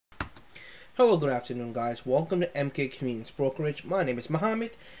Hello, good afternoon guys. Welcome to MK Convenience Brokerage. My name is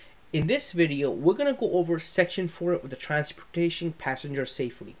Mohammed. In this video, we're going to go over section 4 of the transportation passenger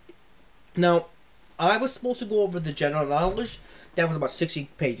safely. Now, I was supposed to go over the general knowledge. That was about 60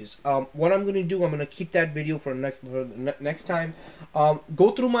 pages. What I'm going to do, I'm going to keep that video for next time.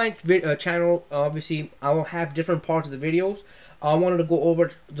 Go through my channel. Obviously, I will have different parts of the videos. I wanted to go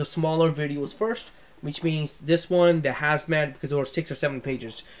over the smaller videos first, which means this one, the hazmat, because there were 6 or 7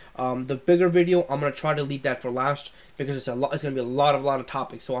 pages. The bigger video, I'm gonna try to leave that for last because it's gonna be a lot of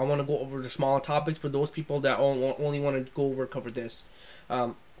topics. So I want to go over the smaller topics for those people that only want to cover this.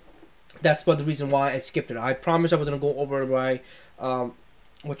 That's the reason why I skipped it. I promised I was gonna go over by going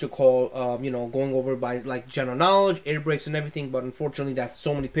over by like general knowledge, air brakes and everything, but unfortunately that's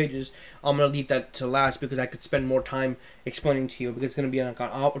so many pages. I'm gonna leave that to last because I could spend more time explaining to you, because it's gonna be like an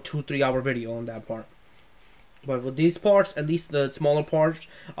hour, 2-3 hour video on that part. But with these parts, at least the smaller parts,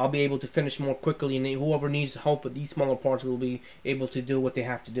 I'll be able to finish more quickly, and whoever needs help with these smaller parts will be able to do what they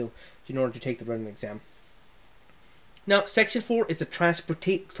have to do in order to take the written exam. Now, section 4 is the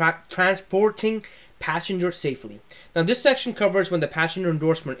transporting passenger safely. Now, this section covers when the passenger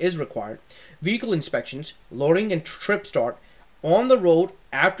endorsement is required, vehicle inspections, loading and trip start, on the road,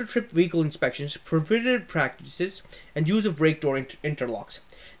 after trip vehicle inspections, prohibited practices, and use of brake door interlocks.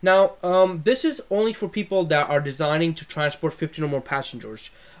 Now, this is only for people that are designing to transport 15 or more passengers,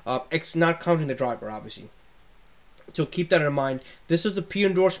 not counting the driver, obviously. So keep that in mind. This is the P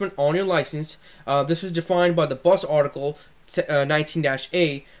endorsement on your license. This is defined by the bus article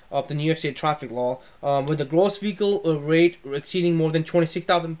 19-A of the New York State traffic law, with the gross vehicle rate exceeding more than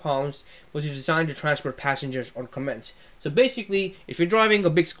 26,000 pounds, which is designed to transport passengers or commence. So basically, if you're driving a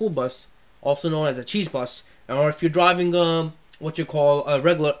big school bus, also known as a cheese bus, or if you're driving what you call a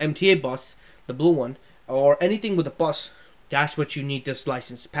regular MTA bus, the blue one, or anything with a bus, that's what you need this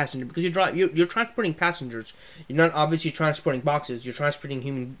licensed passenger, because you're transporting passengers. You're not obviously transporting boxes. You're transporting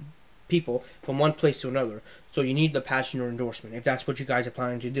human people from one place to another. So you need the passenger endorsement if that's what you guys are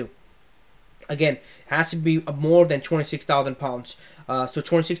planning to do. Again, it has to be more than 26,000 pounds. So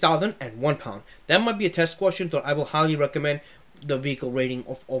 26,001 pound. That might be a test question, so I will highly recommend the vehicle rating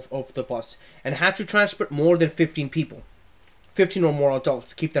of the bus. And have to transport more than 15 people. 15 or more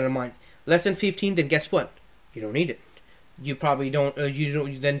adults. Keep that in mind. Less than 15, then guess what? You don't need it. You probably don't.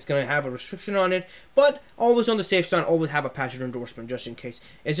 Then it's gonna have a restriction on it. But always on the safe side, always have a passenger endorsement just in case.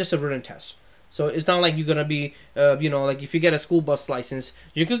 It's just a written test. So it's not like you're gonna be, like if you get a school bus license,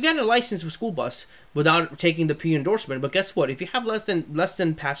 you could get a license for school bus without taking the P endorsement. But guess what? If you have more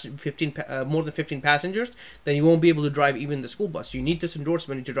than 15 passengers, then you won't be able to drive even the school bus. You need this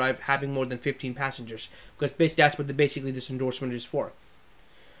endorsement to drive having more than 15 passengers, because basically that's what basically this endorsement is for.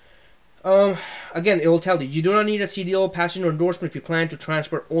 Again, it will tell you, you do not need a CDL passenger endorsement if you plan to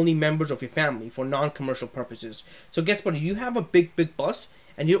transport only members of your family for non-commercial purposes. So guess what? If you have a big bus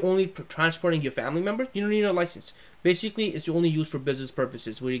and you're only transporting your family members, you don't need a license. Basically, it's only used for business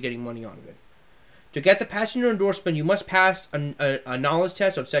purposes where you're getting money out of it. To get the passenger endorsement, you must pass a knowledge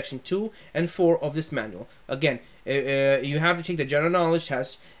test of section 2 and 4 of this manual. Again, you have to take the general knowledge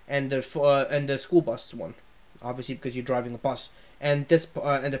test and the school bus one, obviously because you're driving a bus, and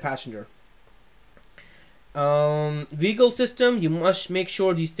the passenger. Vehicle system, you must make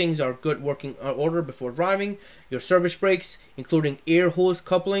sure these things are good working order before driving. Your service brakes, including air hose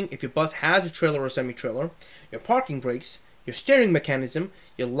coupling if your bus has a trailer or semi-trailer. Your parking brakes. Your steering mechanism.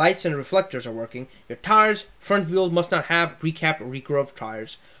 Your lights and reflectors are working. Your tires, front wheel must not have recapped or regroved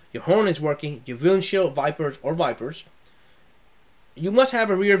tires. Your horn is working. Your windshield wipers. You must have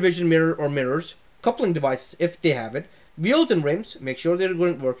a rear vision mirror or mirrors. Coupling devices if they have it. Wheels and rims, make sure they're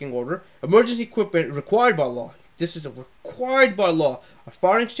in working order. Emergency equipment required by law. This is required by law. A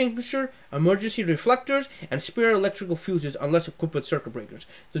fire extinguisher, emergency reflectors, and spare electrical fuses unless equipped with circuit breakers.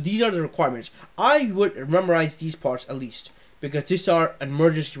 So these are the requirements. I would memorize these parts at least, because these are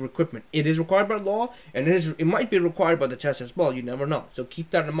emergency equipment. It is required by law, and it might be required by the test as well. You never know. So keep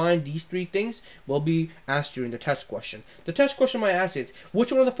that in mind. These 3 things will be asked during the test question. The test question might ask is,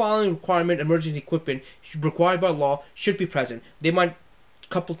 which one of the following requirement emergency equipment required by law should be present? They might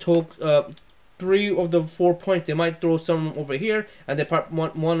couple 3 of the 4 points. They might throw some over here, and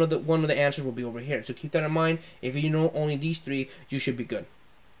one of the answers will be over here. So keep that in mind. If you know only these 3, you should be good.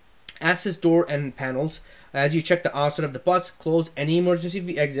 Access door and panels. As you check the outside of the bus, close any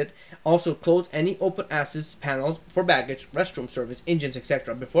emergency exit. Also close any open access panels for baggage, restroom service, engines,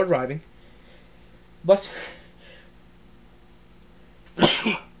 etc. before driving. Bus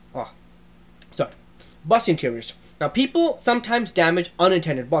Bus interiors. Now, people sometimes damage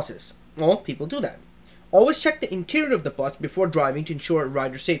unintended buses. Well, people do that. Always check the interior of the bus before driving to ensure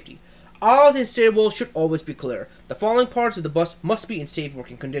rider safety. Aisles and stairwells should always be clear. The following parts of the bus must be in safe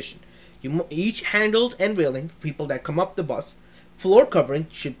working condition. Each handles and railing for people that come up the bus. Floor covering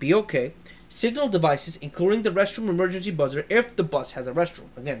should be okay. Signal devices, including the restroom emergency buzzer if the bus has a restroom.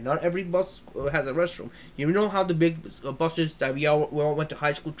 Again, not every bus has a restroom. You know how the big buses that we all went to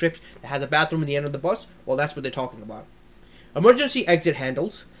high school trips that has a bathroom at the end of the bus? Well, that's what they're talking about. Emergency exit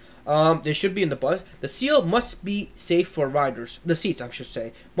handles. They should be in the bus. The seal must be safe for riders. The seats, I should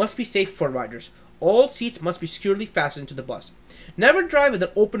say, must be safe for riders. All seats must be securely fastened to the bus. Never drive with an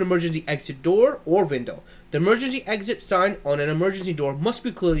open emergency exit door or window. The emergency exit sign on an emergency door must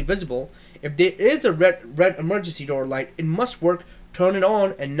be clearly visible. If there is a red emergency door light, it must work. Turn it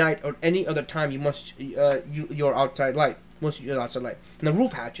on at night or any other time you must your outside light. Must use your outside light. And the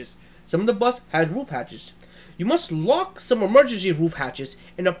roof hatches. Some of the bus has roof hatches. You must lock some emergency roof hatches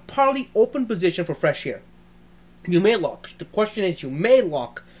in a partly open position for fresh air. You may lock. The question is, you may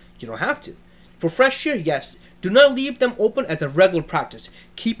lock. You don't have to. For fresh air, yes. Do not leave them open as a regular practice.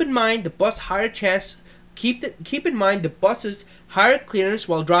 Keep in mind the bus higher chance. Keep in mind the bus's higher clearance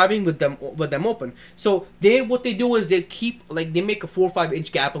while driving with them open. So what they do is they make a 4 or 5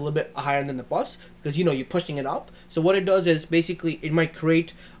 inch gap a little bit higher than the bus because you're pushing it up. So what it does is basically it might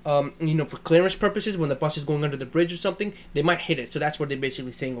create for clearance purposes when the bus is going under the bridge or something, they might hit it. So that's what they're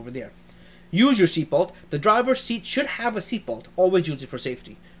basically saying over there. Use your seatbelt. The driver's seat should have a seatbelt. Always use it for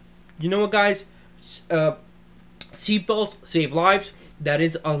safety. You know what, guys? Seatbelts save lives. That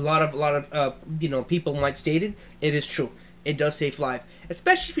is a lot of people might state it. It is true. It does save lives,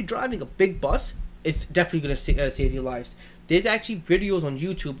 especially if you're driving a big bus. It's definitely going to save your lives. There's actually videos on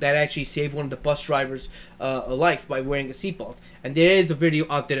YouTube that actually saved one of the bus drivers' life by wearing a seatbelt. And there is a video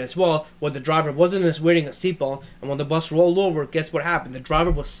out there as well where the driver wasn't wearing a seatbelt, and when the bus rolled over, guess what happened? The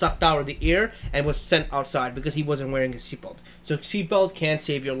driver was sucked out of the air and was sent outside because he wasn't wearing a seatbelt. So seatbelt can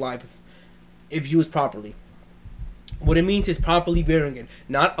save your life if used properly. What it means is properly wearing it.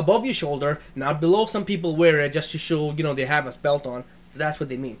 Not above your shoulder, not below. Some people wear it just to show, they have a belt on. That's what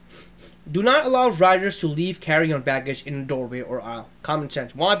they mean. Do not allow riders to leave carry-on baggage in a doorway or aisle. Common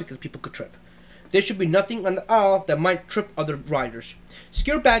sense. Why? Because people could trip. There should be nothing on the aisle that might trip other riders.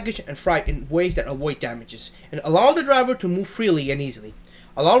 Secure baggage and freight in ways that avoid damages. And allow the driver to move freely and easily.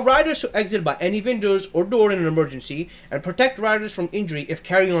 Allow riders to exit by any windows or door in an emergency, and protect riders from injury if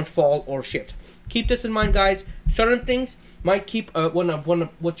carry-ons fall or shift. Keep this in mind, guys. Certain things might keep one of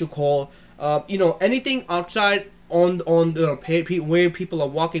what you call anything outside on the where people are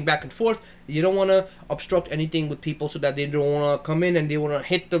walking back and forth. You don't want to obstruct anything with people so that they don't want to come in and they want to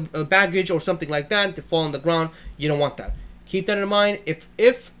hit the baggage or something like that to fall on the ground. You don't want that. Keep that in mind.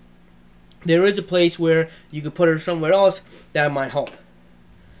 If there is a place where you could put it somewhere else, that might help.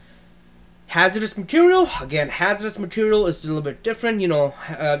 Hazardous material. Again, hazardous material is a little bit different.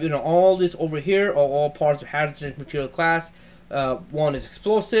 All this over here are all parts of hazardous material class. One is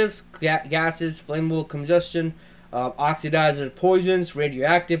explosives, gases, flammable combustion, oxidizer, poisons,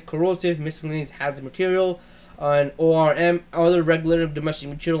 radioactive, corrosive, miscellaneous hazardous material, and ORM, other regular domestic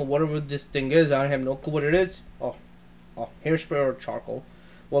material, whatever this thing is. I have no clue what it is. Oh, hairspray or charcoal.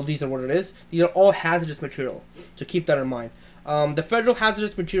 Well, these are what it is. These are all hazardous material, so keep that in mind. The Federal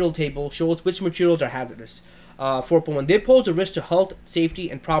Hazardous Material Table shows which materials are hazardous. 4.1. They pose a risk to health, safety,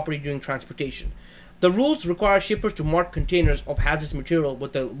 and property during transportation. The rules require shippers to mark containers of hazardous material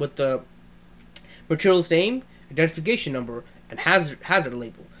with the material's name, identification number, and hazard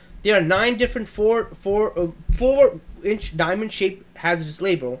label. There are 9 different 4-inch diamond-shaped hazardous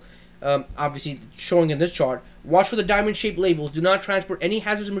label. Obviously showing in this chart. Watch for the diamond-shaped labels. Do not transport any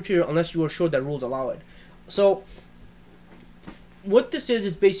hazardous material unless you are sure that rules allow it. So what this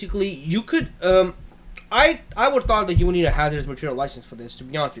is basically you could I would thought that you would need a hazardous material license for this, to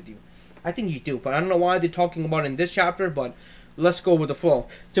be honest with you. I think you do, but I don't know why they're talking about it in this chapter, but let's go with the flow.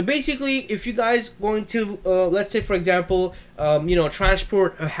 So basically, if you guys going to let's say for example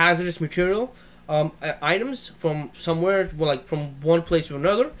transport a hazardous material items from somewhere, like from one place to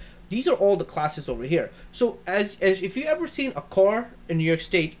another, these are all the classes over here. So as if you ever seen a car in New York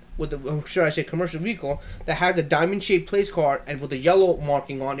State with a, should I say, commercial vehicle that has a diamond-shaped place card and with a yellow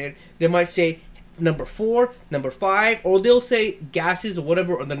marking on it, they might say number 4, number 5, or they'll say gases or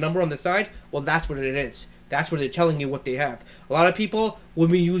whatever or the number on the side. Well, that's what it is. That's what they're telling you what they have. A lot of people will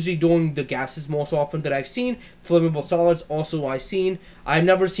be usually doing the gases most often that I've seen. Flammable solids also I've seen. I've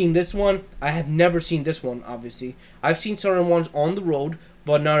never seen this one. I have never seen this one, obviously. I've seen certain ones on the road,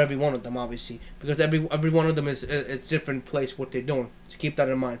 but not every one of them, obviously, because every one of them is different place what they're doing. So keep that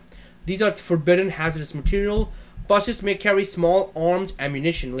in mind. These are forbidden hazardous material. Buses may carry small arms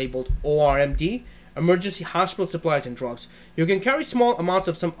ammunition labeled ORMD emergency hospital supplies, and drugs. You can carry small amounts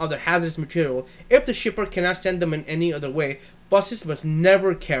of some other hazardous material if the shipper cannot send them in any other way. Buses must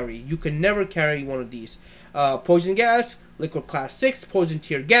never carry. You can never carry one of these. Poison gas, liquid class 6, poison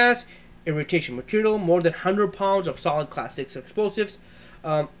tear gas, irritation material, more than 100 pounds of solid class 6 explosives.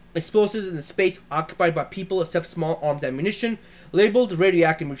 Explosives in the space occupied by people except small arms ammunition. Labeled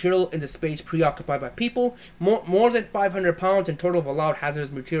radioactive material in the space preoccupied by people. More than 500 pounds in total of allowed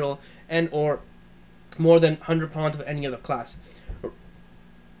hazardous material and or more than 100 pounds of any other class.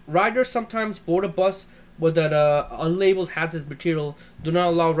 Riders sometimes board a bus with that unlabeled hazardous material. Do not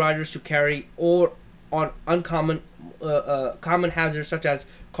allow riders to carry or on uncommon common hazards such as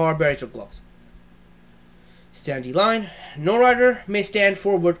car barriers or gloves. Standing line. No rider may stand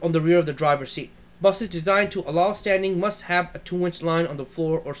forward on the rear of the driver's seat. Buses designed to allow standing must have a 2-inch line on the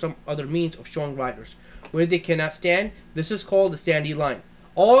floor or some other means of showing riders where they cannot stand. This is called the standing line.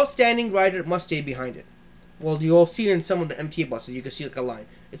 All standing rider must stay behind it. Well, you'll see in some of the MTA buses, you can see like a line.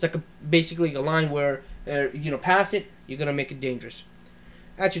 It's like basically a line where, past it, you're going to make it dangerous.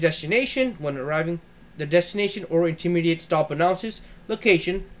 At your destination, when arriving, the destination or intermediate stop announces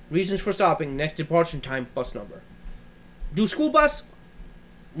location, reasons for stopping, next departure time, bus number. Do school bus,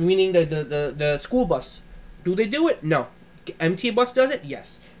 meaning the school bus, do they do it? No. MTA bus does it?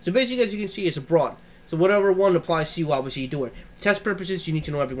 Yes. So basically, as you can see, it's broad. So whatever one applies to you, obviously you do it. For test purposes, you need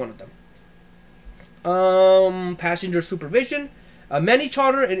to know every one of them. Passenger supervision. Many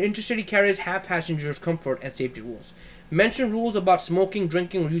charter and intercity carriers have passengers' comfort and safety rules. Mention rules about smoking,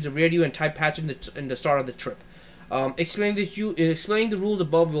 drinking, or use of radio and type patch in the start of the trip. Explaining the rules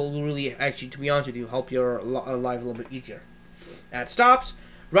above will really, actually, to be honest with you, help your life a little bit easier. At stops,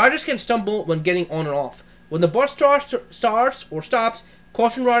 riders can stumble when getting on and off. When the bus starts or stops,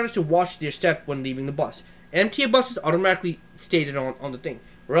 caution riders to watch their step when leaving the bus. MTA buses automatically stated on the thing.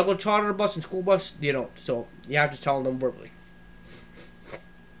 Regular charter bus and school bus, they don't. So you have to tell them verbally.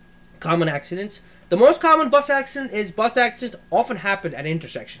 Common accidents. The most common bus accidents often happen at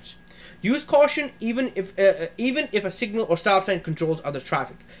intersections. Use caution even if a signal or stop sign controls other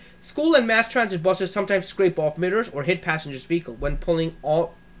traffic. School and mass transit buses sometimes scrape off mirrors or hit passengers' vehicle when pulling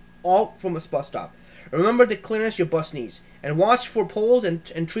out from a bus stop. Remember the clearness your bus needs, and watch for poles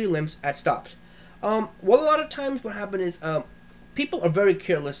and tree limbs at stops. Well, a lot of times what happens is people are very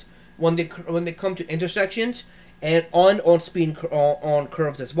careless when they come to intersections and on speed on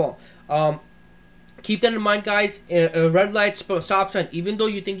curves as well. Keep that in mind, guys. A red light, stop sign, even though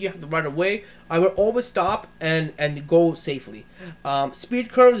you think you have the right of way, I would always stop and go safely.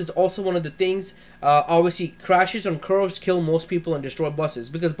 Speed curves is also one of the things. Obviously, crashes on curves kill most people and destroy buses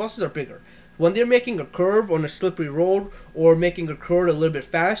because buses are bigger. When they're making a curve on a slippery road or making a curve a little bit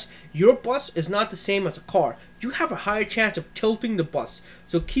fast, your bus is not the same as a car. You have a higher chance of tilting the bus.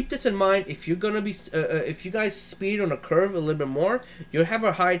 So keep this in mind. If you're gonna be, if you guys speed on a curve a little bit more, you'll have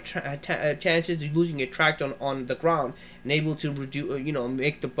a high chances of losing your traction on the ground and able to reduce,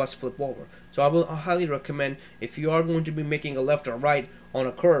 make the bus flip over. So I will highly recommend, if you are going to be making a left or right on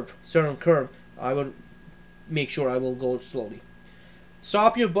a curve, certain curve, I would make sure I will go slowly.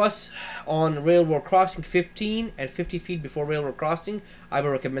 Stop your bus on railroad crossing 15 and 50 feet before railroad crossing. I would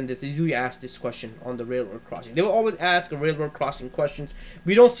recommend this. They do ask this question on the railroad crossing. They will always ask a railroad crossing questions.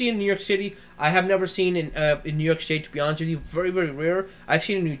 We don't see it in New York City. I have never seen in New York State, to be honest with you. Very, very rare. I've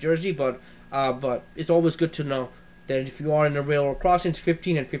seen it in New Jersey, but it's always good to know that if you are in a railroad crossing, it's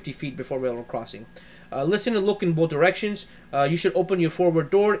 15 and 50 feet before railroad crossing. Listen and look in both directions. You should open your forward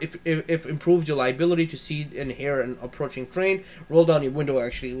door if improves your liability to see and hear an approaching train. Roll down your window,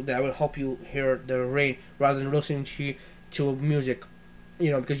 actually. That will help you hear the rain rather than listening to music,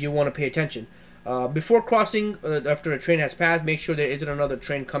 because you want to pay attention. Before crossing, after a train has passed, make sure there isn't another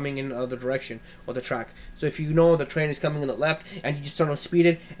train coming in the other direction of the track. So if you know the train is coming in the left and you just start to speed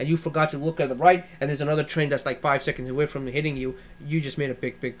it and you forgot to look at the right and there's another train that's like 5 seconds away from hitting you, you just made a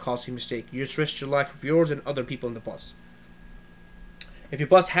big costly mistake. You just risked your life of yours and other people in the bus. If your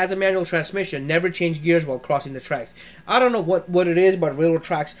bus has a manual transmission, never change gears while crossing the tracks. I don't know what it is about railroad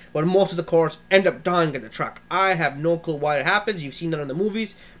tracks, but most of the cars end up dying at the track. I have no clue why it happens. You've seen that in the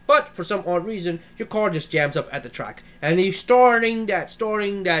movies, but for some odd reason, your car just jams up at the track. And you're starting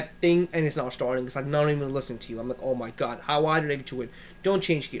that thing, and it's not starting. It's like not even listening to you. I'm like, oh my god, how I did I get to it? Don't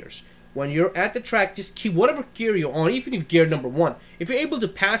change gears. When you're at the track, just keep whatever gear you're on, even if gear number 1. If you're able to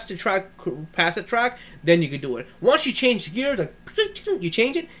pass the track, then you can do it. Once you change gears, like you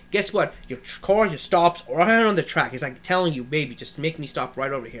change it, guess what? Your car just stops right on the track. It's like telling you, baby, just make me stop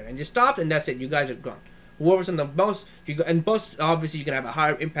right over here, and just stop, and that's it. You guys are gone. Whoever's on the bus, and bus obviously you can have a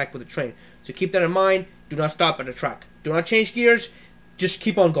higher impact with the train. So keep that in mind. Do not stop at the track. Do not change gears. Just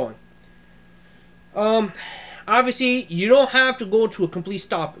keep on going. Um, Obviously, you don't have to go to a complete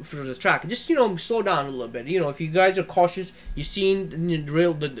stop for the track. Just slow down a little bit. If you guys are cautious, you've seen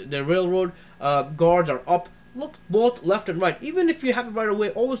the railroad guards are up. Look both left and right. Even if you have it right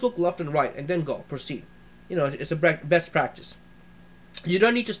away, always look left and right and then go proceed. It's a best practice. You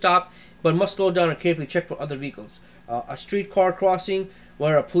don't need to stop, but must slow down and carefully check for other vehicles. A streetcar crossing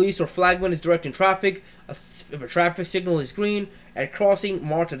where a police or flagman is directing traffic, if a traffic signal is green, a crossing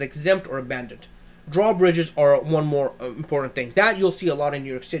marked as exempt or abandoned. Drawbridges are one more important thing. That you'll see a lot in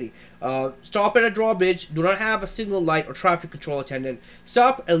New York City. Stop at a drawbridge. Do not have a signal light or traffic control attendant.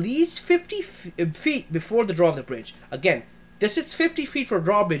 Stop at least 50 feet before the draw of the bridge. Again, this is 50 feet for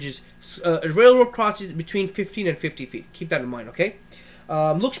drawbridges. Railroad crosses between 15 and 50 feet. Keep that in mind, okay?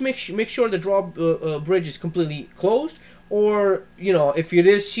 Make sure the bridge is completely closed, or if it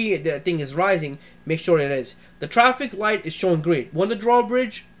is the thing is rising, make sure it is. The traffic light is showing green. When the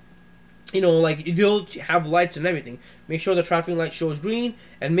drawbridge, like you'll have lights and everything, make sure the traffic light shows green,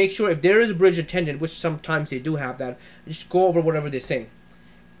 and make sure if there is a bridge attendant, which sometimes they do have that, just go over whatever they're saying.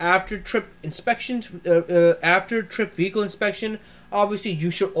 After trip inspections, after trip vehicle inspection, obviously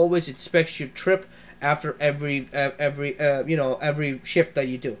you should always inspect your trip after every shift that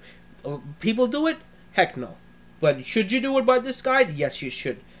you do. People do it? Heck no. But should you do it by this guide? Yes, you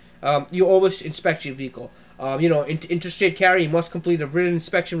should. You always inspect your vehicle. Interstate carry, you must complete a written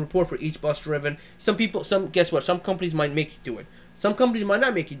inspection report for each bus driven. Guess what? Some companies might make you do it. Some companies might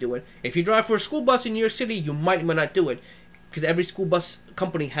not make you do it. If you drive for a school bus in New York City, you might not do it, because every school bus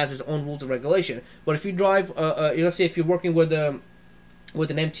company has its own rules and regulation. But if you drive, let's say if you're working with an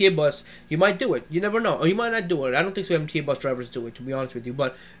MTA bus, you might do it. You never know. Or you might not do it. I don't think so MTA bus drivers do it, to be honest with you.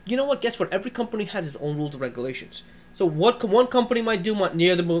 But you know what? Guess what? Every company has its own rules and regulations. So what one company might do, the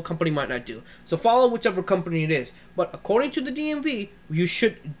other company might not do. So follow whichever company it is. But according to the DMV, you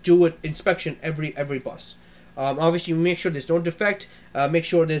should do an inspection every bus. Obviously, make sure there's no defect. Make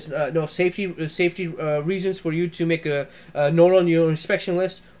sure there's no safety reasons for you to make a note on your inspection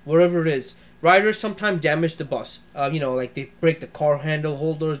list, wherever it is. Riders sometimes damage the bus. Like they break the car handle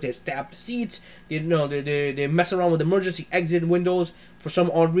holders, they stab the seats, they mess around with emergency exit windows for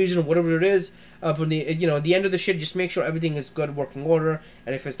some odd reason, whatever it is. From the end of the shit, just make sure everything is good, working order,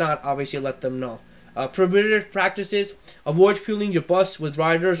 and if it's not, obviously let them know. Preventative practices: avoid fueling your bus with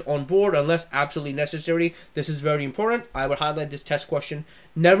riders on board unless absolutely necessary. This is very important. I would highlight this test question.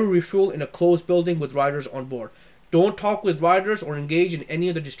 Never refuel in a closed building with riders on board. Don't talk with riders or engage in any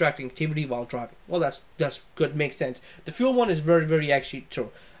other distracting activity while driving. Well, that's good, makes sense. The fuel one is very, very actually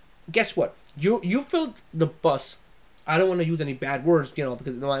true. Guess what? You filled the bus. I don't want to use any bad words,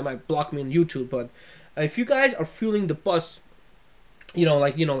 because it might block me on YouTube. But if you guys are fueling the bus,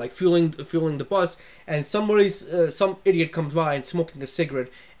 like fueling the bus, and some idiot comes by and smoking a cigarette,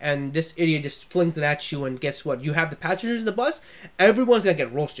 and this idiot just flings it at you, and guess what? You have the passengers in the bus. Everyone's gonna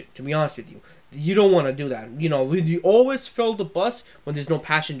get roasted. To be honest with you. You don't want to do that. You always fill the bus when there's no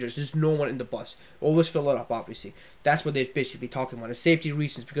passengers. There's no one in the bus. Always fill it up, obviously. That's what they're basically talking about. It's safety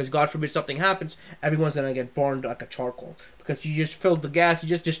reasons, because God forbid something happens, everyone's going to get burned like a charcoal. Because you just filled the gas, you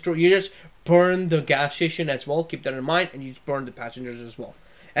just burn the gas station as well. Keep that in mind, and you just burn the passengers as well.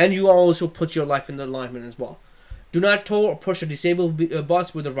 And you also put your life in the alignment as well. Do not tow or push a disabled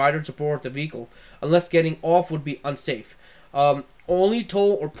bus with a rider to board the vehicle, unless getting off would be unsafe. Only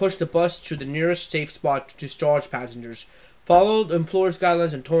tow or push the bus to the nearest safe spot to discharge passengers. Follow the employer's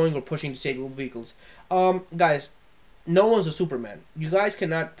guidelines on towing or pushing disabled vehicles. Guys, no one's a Superman. You guys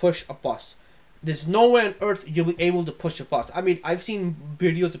cannot push a bus. There's nowhere on earth you'll be able to push a bus. I mean, I've seen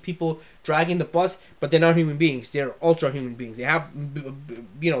videos of people dragging the bus, but they're not human beings. They're ultra human beings. They have,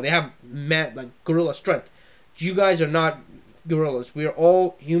 they have gorilla strength. You guys are not gorillas. We're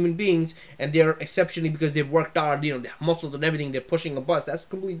all human beings, and they're exceptionally, because they've worked hard, they have muscles and everything. They're pushing a bus. That's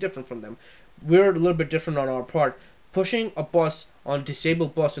completely different from them. We're a little bit different on our part. Pushing a bus on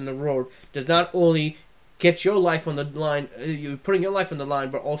disabled bus in the road does not only get your life on the line, you're putting your life on the line,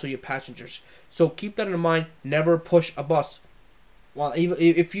 but also your passengers. So keep that in mind. Never push a bus. Well, even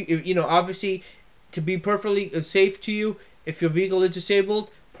if you obviously, to be perfectly safe to you, if your vehicle is disabled,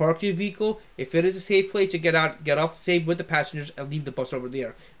 park your vehicle. If it is a safe place to get off safe with the passengers, and leave the bus over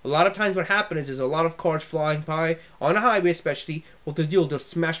there. A lot of times what happens is a lot of cars flying by, on a highway especially, what they'll do, they'll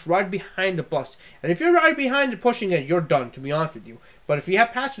smash right behind the bus. And if you're right behind it pushing it, you're done, to be honest with you. But if you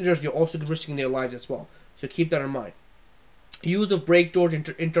have passengers, you're also risking their lives as well. So keep that in mind. Use of brake doors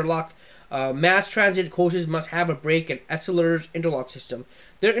interlock. Mass transit coaches must have a brake and accelerators interlock system.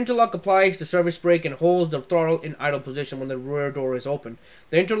 Their interlock applies the service brake and holds the throttle in idle position when the rear door is open.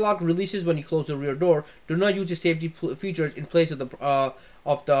 The interlock releases when you close the rear door. Do not use the safety features in place of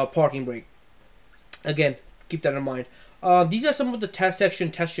the parking brake. Again, keep that in mind. These are some of the test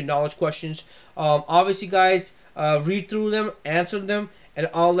section, test your knowledge questions. Obviously, guys, read through them, answer them, and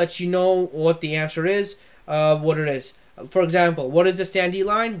I'll let you know what the answer is, what it is. For example, what is a standee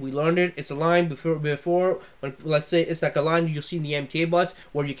line? We learned it. It's a line before when, let's say it's like a line you'll see in the MTA bus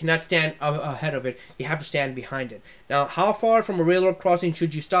where you cannot stand ahead of it. You have to stand behind it. Now, how far from a railroad crossing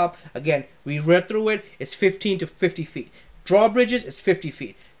should you stop? Again, we read through it. It's 15 to 50 feet. Drawbridges, it's 50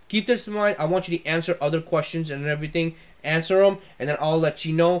 feet. Keep this in mind. I want you to answer other questions and everything. Answer them, and then I'll let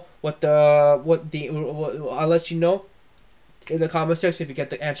you know I'll let you know in the comment section if you get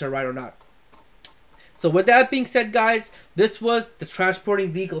the answer right or not. So with that being said, guys, this was the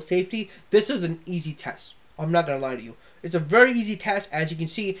transporting vehicle safety. This is an easy test. I'm not going to lie to you. It's a very easy test. As you can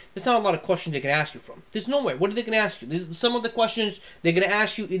see, there's not a lot of questions they can ask you from. There's no way. What are they going to ask you? Some of the questions, they're going to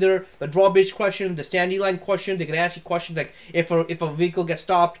ask you either the drawbridge question, the standee line question. They're going to ask you questions like, if a vehicle gets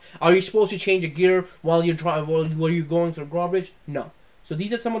stopped, are you supposed to change a gear while you're going through a drawbridge? No. So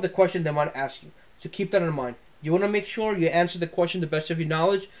these are some of the questions they want to ask you. So keep that in mind. You want to make sure you answer the question the best of your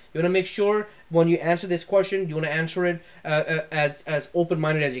knowledge. You want to make sure when you answer this question, you want to answer it as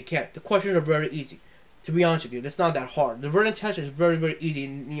open-minded as you can. The questions are very easy. To be honest with you, it's not that hard. The written test is very, very easy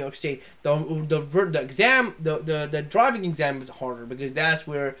in New York State. The exam, the driving exam is harder because that's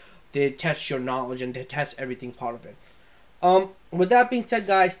where they test your knowledge and they test everything part of it. With that being said,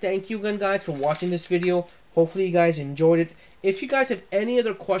 guys, thank you again, guys, for watching this video. Hopefully you guys enjoyed it. If you guys have any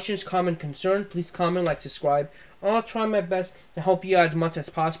other questions, comment, concern, please comment, like, subscribe. I'll try my best to help you out as much as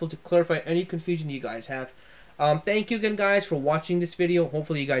possible to clarify any confusion you guys have. Thank you again, guys, for watching this video.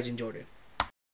 Hopefully you guys enjoyed it.